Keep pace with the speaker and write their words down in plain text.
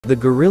The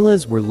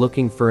gorillas were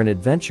looking for an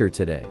adventure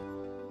today.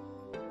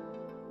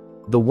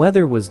 The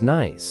weather was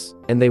nice,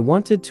 and they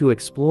wanted to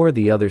explore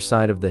the other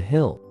side of the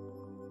hill.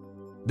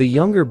 The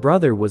younger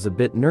brother was a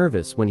bit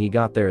nervous when he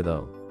got there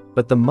though,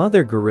 but the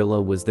mother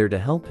gorilla was there to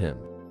help him.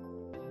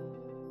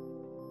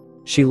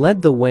 She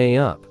led the way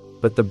up,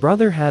 but the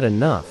brother had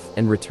enough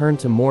and returned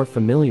to more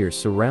familiar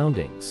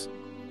surroundings.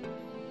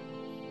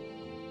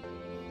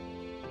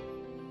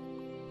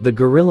 The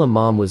gorilla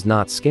mom was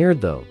not scared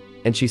though,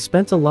 and she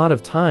spent a lot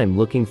of time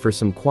looking for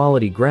some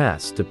quality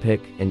grass to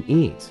pick and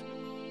eat.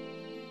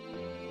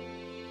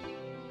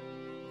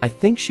 I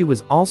think she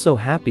was also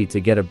happy to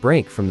get a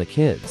break from the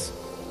kids.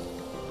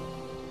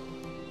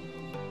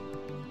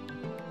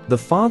 The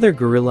father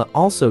gorilla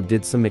also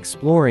did some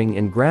exploring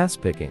and grass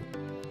picking.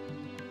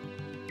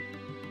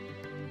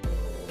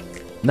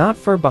 Not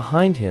far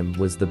behind him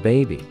was the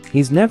baby.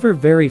 He's never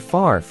very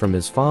far from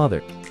his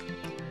father.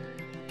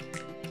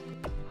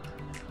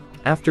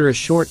 After a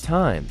short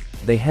time,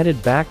 they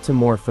headed back to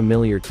more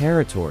familiar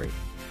territory.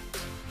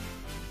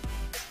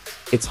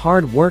 It's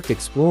hard work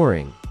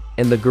exploring,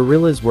 and the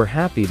gorillas were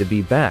happy to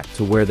be back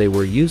to where they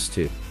were used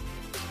to.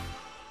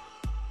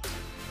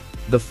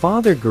 The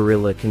father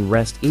gorilla can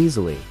rest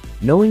easily,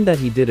 knowing that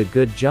he did a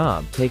good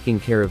job taking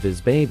care of his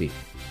baby.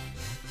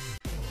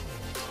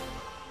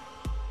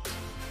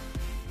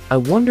 I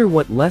wonder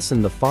what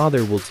lesson the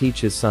father will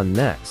teach his son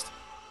next.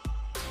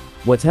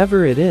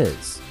 Whatever it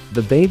is,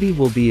 the baby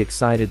will be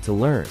excited to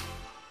learn.